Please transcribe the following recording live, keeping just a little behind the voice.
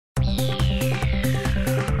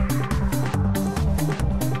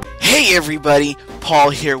Hey everybody, Paul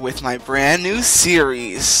here with my brand new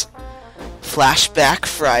series, Flashback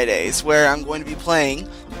Fridays, where I'm going to be playing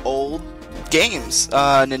old games.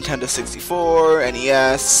 Nintendo 64,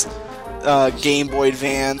 NES, Game Boy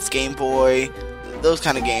Advance, Game Boy, those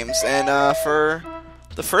kind of games. And for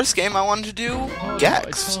the first game I wanted to do,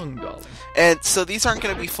 Gex. And so these aren't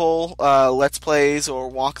going to be full Let's Plays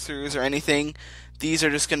or walkthroughs or anything. These are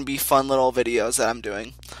just going to be fun little videos that I'm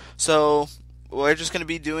doing. So we're just going to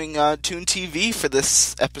be doing Toon TV for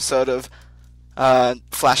this episode of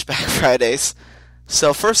Flashback Fridays.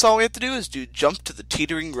 So first all we have to do is jump to the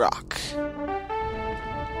teetering rock.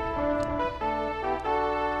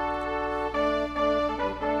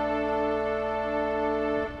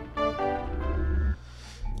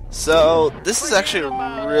 So this is actually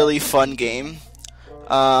a really fun game.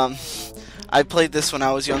 I played this when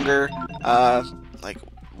I was younger, like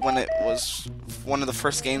when it was one of the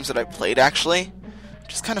first games that I played, actually.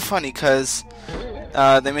 Which is kind of funny because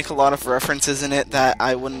they make a lot of references in it that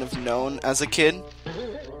I wouldn't have known as a kid.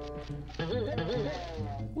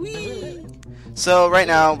 Whee! So right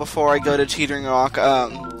now, before I go to Teetering Rock,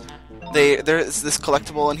 there's this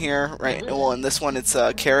collectible in here, right? Well, in this one it's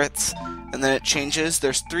carrots, and then it changes.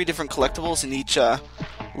 There's 3 different collectibles in each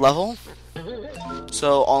level.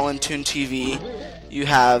 So all in Toon TV, you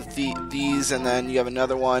have these, and then you have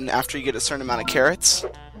another one after you get a certain amount of carrots.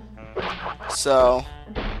 So,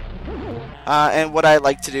 and what I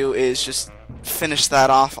like to do is just finish that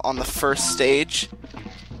off on the first stage,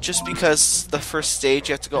 just because the first stage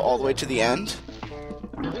you have to go all the way to the end,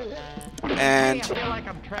 and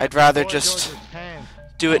I'd rather just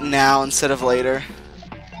do it now instead of later.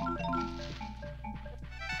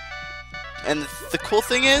 And the cool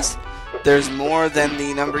thing is, there's more than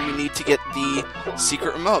the number you need to get the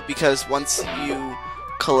secret remote, because once you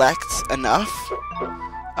collect enough,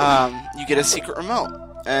 you get a secret remote,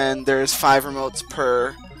 and there's 5 remotes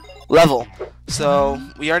per level. So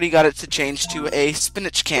we already got it to change to a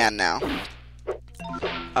spinach can now,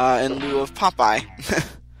 in lieu of Popeye.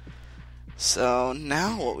 So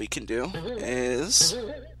now what we can do is,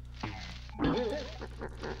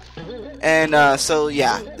 and so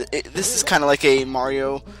yeah, this is kind of like a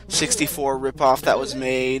Mario 64 ripoff that was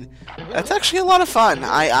made. That's actually a lot of fun.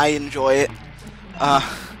 I enjoy it,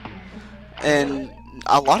 and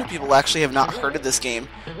a lot of people actually have not heard of this game,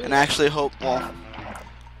 and I actually hope, well,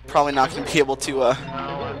 probably not going to be able to, No,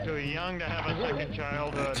 I'm too young to have a second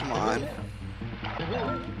childhood. Come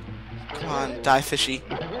on, die fishy.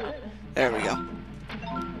 There we go.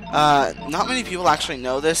 Not many people actually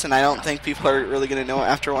know this, and I don't think people are really going to know it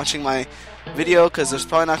after watching my video, because there's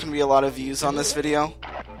probably not going to be a lot of views on this video,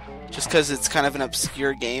 just because it's kind of an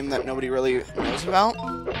obscure game that nobody really knows about.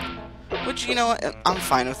 Which, you know what, I'm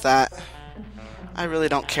fine with that. I really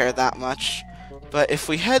don't care that much. But if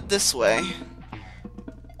we head this way,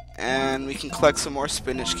 and we can collect some more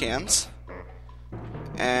spinach cans,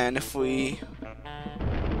 and if we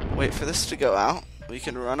wait for this to go out, we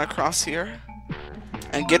can run across here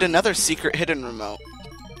and get another secret hidden remote.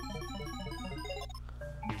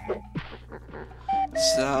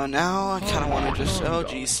 So now I kind of want to just, oh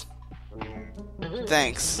jeez.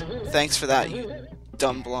 Thanks for that, you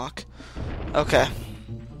dumb block. Okay.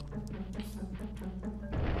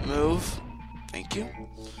 Move. Thank you.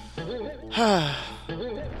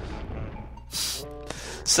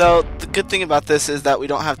 So the good thing about this is that we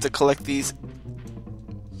don't have to collect these.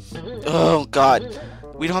 Oh god.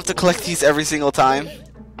 We don't have to collect these every single time.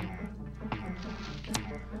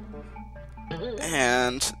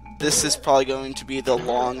 And this is probably going to be the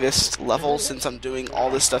longest level since I'm doing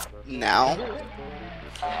all this stuff now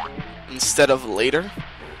instead of later,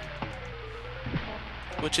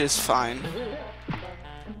 which is fine.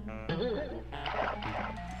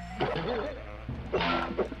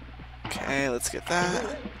 Okay, let's get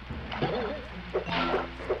that.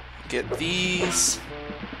 Get these.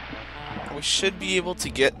 We should be able to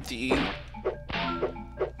get the...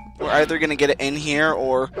 We're either going to get it in here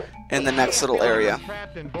or in the next little area.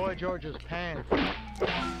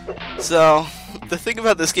 So, the thing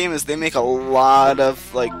about this game is they make a lot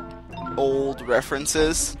of, like, old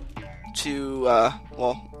references to,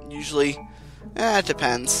 well, usually, it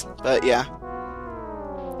depends, but yeah.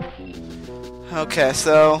 Okay,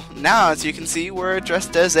 so now, as you can see, we're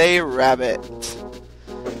dressed as a rabbit.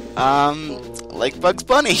 Like Bugs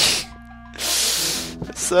Bunny.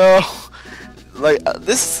 So, like,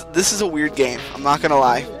 this is a weird game, I'm not gonna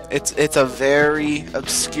lie. It's a very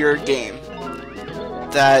obscure game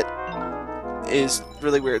that is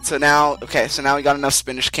really weird. So now, okay, so now we got enough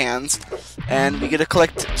spinach cans, and we get to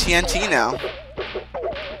collect TNT now.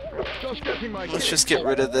 Just getting my Let's just get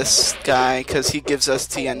rid of this guy because he gives us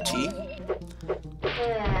TNT.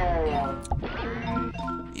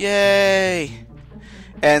 Yay!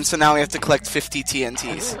 And so now we have to collect 50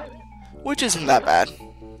 TNTs, which isn't that bad.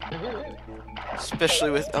 Especially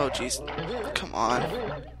with... oh, jeez. Come on.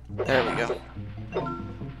 There we go.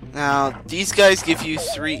 Now, these guys give you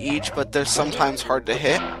 3 each, but they're sometimes hard to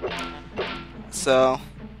hit. So...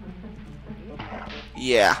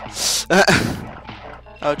 yeah.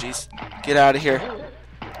 Oh, jeez. Get out of here.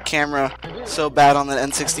 Camera so bad on the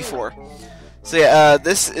N64. So yeah,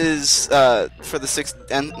 this is for the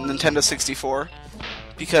Nintendo 64,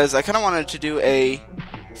 because I kind of wanted to do a...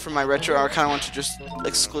 for my retro, I kind of want to just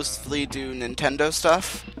exclusively do Nintendo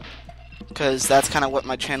stuff, because that's kind of what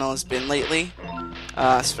my channel has been lately,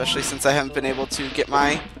 especially since I haven't been able to get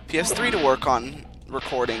my PS3 to work on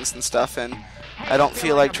recordings and stuff, and I don't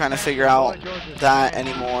feel like trying to figure out that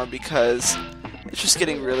anymore because it's just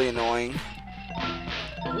getting really annoying.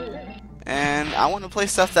 And I want to play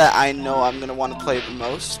stuff that I know I'm going to want to play the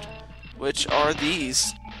most, which are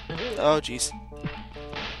these. Oh, jeez.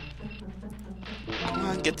 Come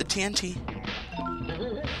on, get the TNT.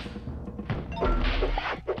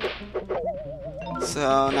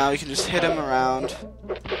 So now we can just hit him around.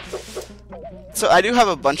 So I do have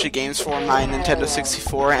a bunch of games for my Nintendo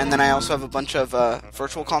 64, and then I also have a bunch of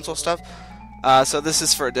Virtual Console stuff. So this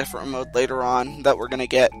is for a different remote later on that we're going to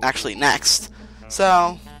get actually next.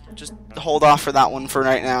 So just hold off for that one for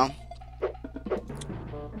right now.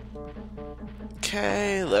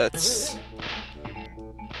 Okay, let's...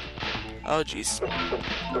 oh, jeez.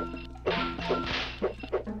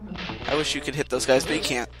 I wish you could hit those guys, but you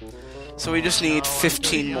can't. So we just need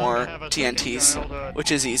 15 more TNTs,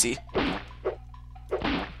 which is easy.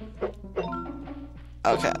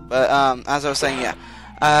 Okay, but as I was saying, yeah.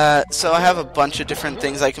 So I have a bunch of different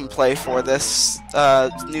things I can play for this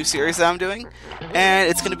new series that I'm doing, and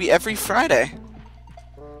it's going to be every Friday.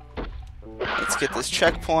 Let's get this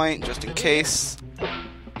checkpoint just in case,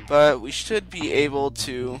 but we should be able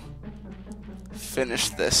to finish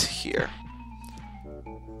this here.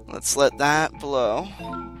 Let's let that blow.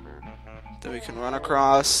 Then we can run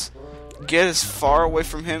across, get as far away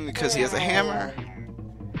from him because he has a hammer.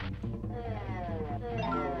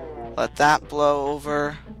 Let that blow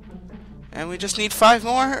over. And we just need 5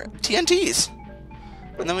 more TNTs.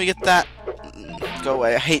 And then we get that... go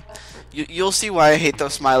away. I hate... you'll see why I hate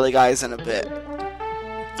those smiley guys in a bit.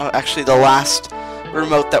 Oh, actually, the last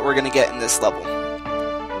remote that we're going to get in this level.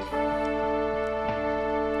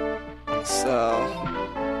 So...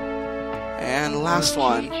 and last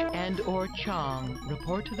one. And/or Chong,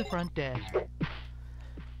 report to the front desk.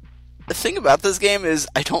 The thing about this game is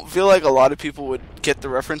I don't feel like a lot of people would get the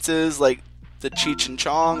references, like the Cheech and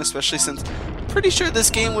Chong, especially since I'm pretty sure this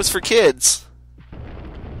game was for kids.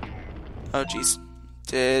 Oh, jeez.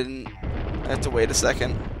 I have to wait a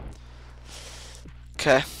second.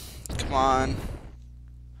 Okay. Come on.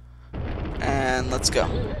 And let's go.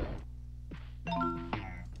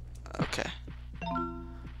 Okay.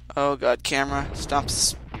 Oh god, camera, stop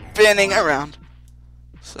spinning around.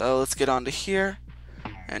 So let's get onto here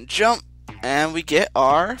and jump, and we get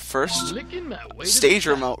our first stage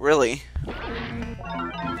remote, really.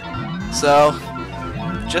 So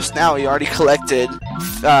just now we already collected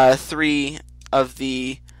 3 of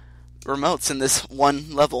the remotes in this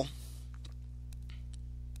one level.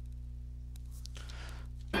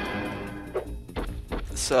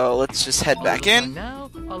 So let's just head back in. Now,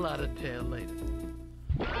 a lot of tail later.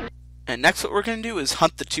 And next what we're going to do is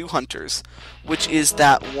hunt the 2 hunters, which is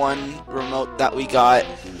that one remote that we got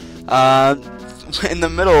in the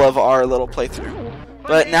middle of our little playthrough.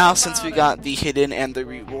 But now since we got the hidden and the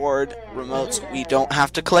reward remotes, we don't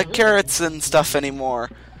have to collect carrots and stuff anymore,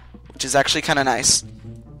 which is actually kind of nice.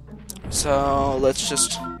 So let's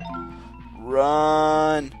just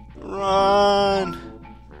run.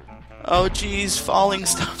 Oh geez, falling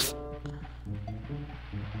stuff.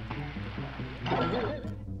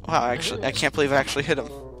 Wow, actually, I can't believe I actually hit him.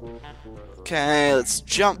 Okay, let's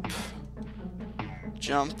jump.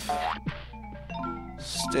 Jump.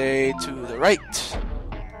 Stay to the right.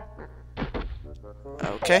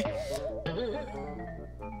 Okay.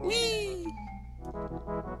 Whee!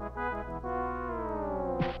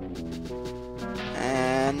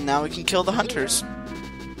 And now we can kill the hunters.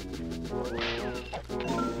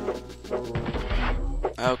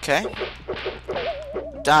 Okay.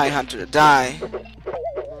 Die, hunter, die.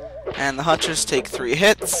 And the hunters take 3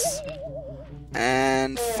 hits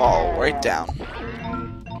and fall right down.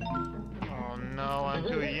 Oh no, I'm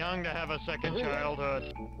too young to have a second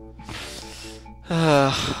childhood.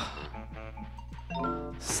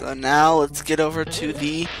 So now let's get over to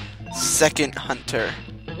the second hunter.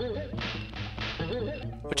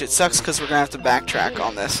 Which it sucks because we're going to have to backtrack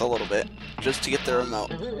on this a little bit just to get the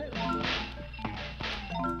remote.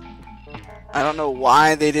 I don't know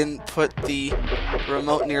why they didn't put the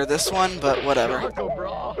remote near this one, but whatever.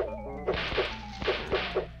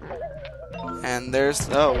 And there's...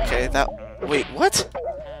 oh, okay, that... wait, what?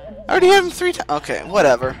 I already had him 3 times. Okay,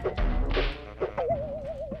 whatever.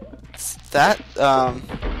 That,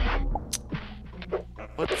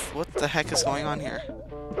 what the heck is going on here?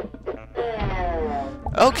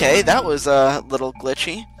 Okay, that was a little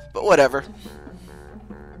glitchy, but whatever.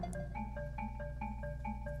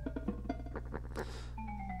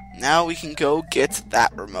 Now we can go get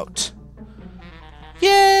that remote.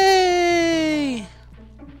 Yay!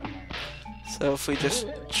 So if we just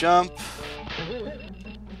jump,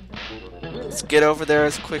 let's get over there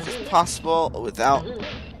as quick as possible without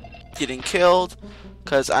getting killed,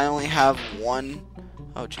 because I only have one.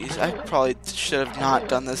 Oh jeez, I probably should have not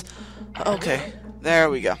done this. Okay,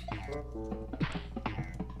 there we go.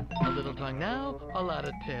 A little tongue now, a lot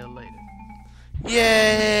of tail later.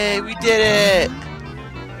 Yay, we did it!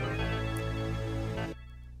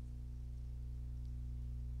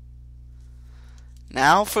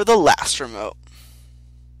 Now for the last remote.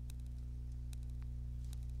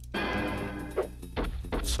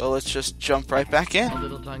 So let's just jump right back in. A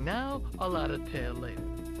little tongue now, a lot of tail later.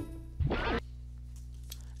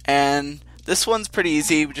 And this one's pretty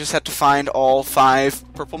easy. We just have to find all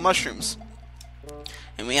 5 purple mushrooms.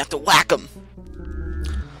 And we have to whack them.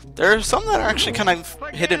 There are some that are actually kind of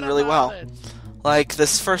hidden really well. Like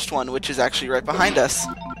this first one, which is actually right behind us.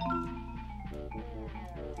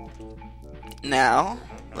 Now,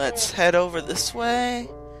 let's head over this way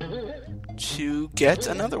to get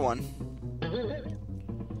another one.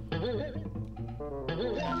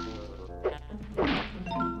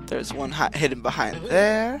 There's one hidden behind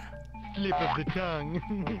there. Slip of the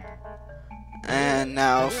tongue. And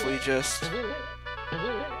now if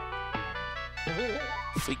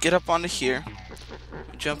we get up onto here,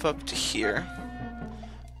 jump up to here,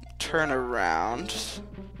 turn around,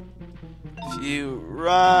 if you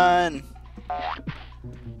run,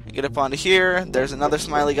 get up onto here, there's another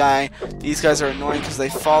smiley guy. These guys are annoying because they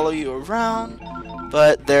follow you around,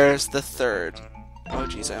 but there's the third. Oh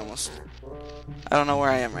jeez, I don't know where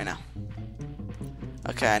I am right now.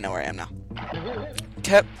 Okay, I know where I am now.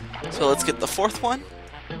 Okay, so let's get the 4th one.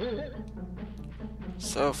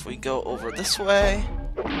 So if we go over this way,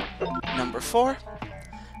 number 4,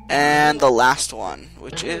 and the last one,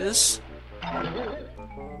 which is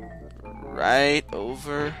right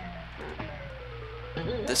over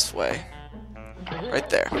this way, right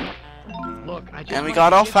there. Look, I just And we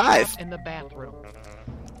got all 5. in the bathroom.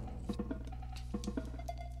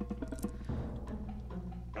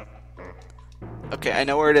 Okay, I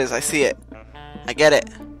know where it is. I see it. I get it.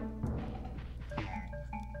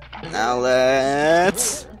 Now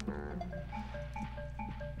let's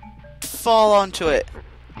fall onto it.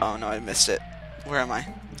 Oh no, I missed it. Where am I?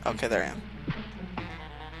 Okay, there I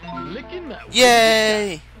am. Licking that.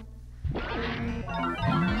 Yay!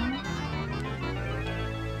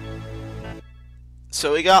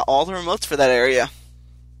 So we got all the remotes for that area.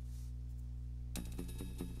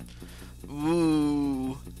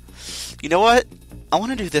 Ooh. You know what? I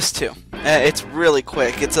want to do this too. It's really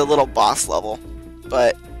quick. It's a little boss level,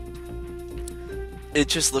 but it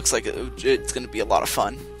just looks like it's going to be a lot of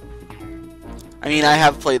fun. I mean, I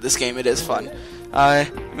have played this game. It is fun. I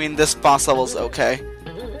mean, this boss level is okay,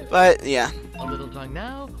 but yeah. A little tongue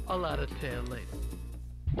now, a lot of tail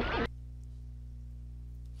later.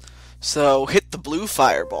 So hit the blue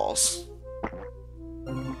fireballs.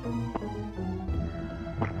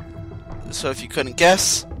 So if you couldn't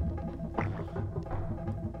guess,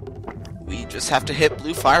 we just have to hit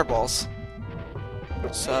blue fireballs.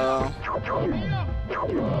 So,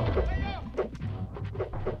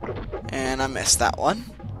 and I missed that one.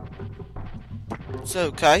 It's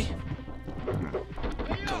okay.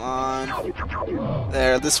 Come on.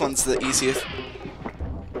 There, this one's the easiest.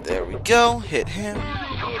 There we go. Hit him.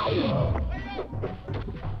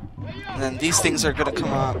 And then these things are gonna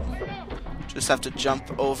come up. Just have to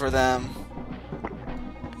jump over them.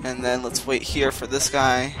 And then let's wait here for this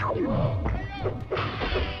guy.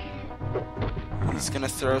 He's gonna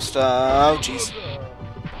throw stuff. Oh, jeez.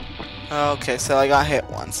 Okay, so I got hit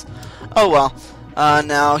once. Oh well.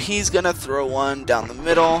 Now he's gonna throw one down the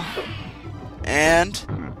middle. And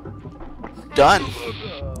done.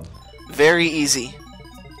 Very easy.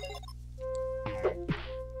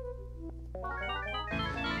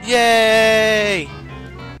 Yay!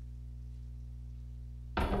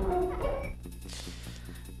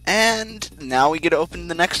 And now we get to open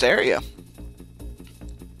the next area.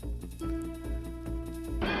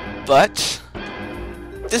 But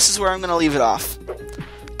this is where I'm going to leave it off,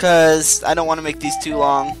 because I don't want to make these too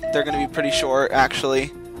long. They're going to be pretty short,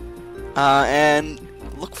 actually. And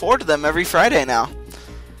look forward to them every Friday now.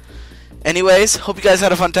 Anyways, hope you guys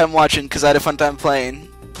had a fun time watching, because I had a fun time playing.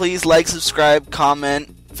 Please like, subscribe,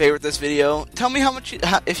 comment, favorite this video. Tell me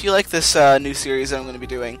if you like this new series that I'm going to be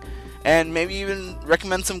doing. And maybe even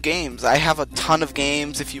recommend some games. I have a ton of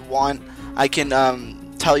games. If you want, I can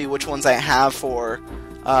tell you which ones I have for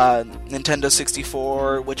Nintendo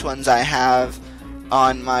 64, which ones I have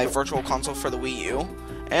on my virtual console for the Wii U.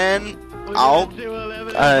 And I'll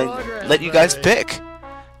let you guys pick.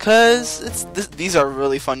 Because these are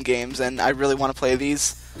really fun games, and I really want to play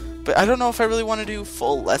these. But I don't know if I really want to do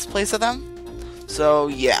full Let's Plays of them. So,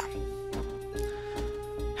 yeah.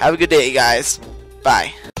 Have a good day, guys.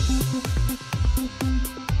 Bye.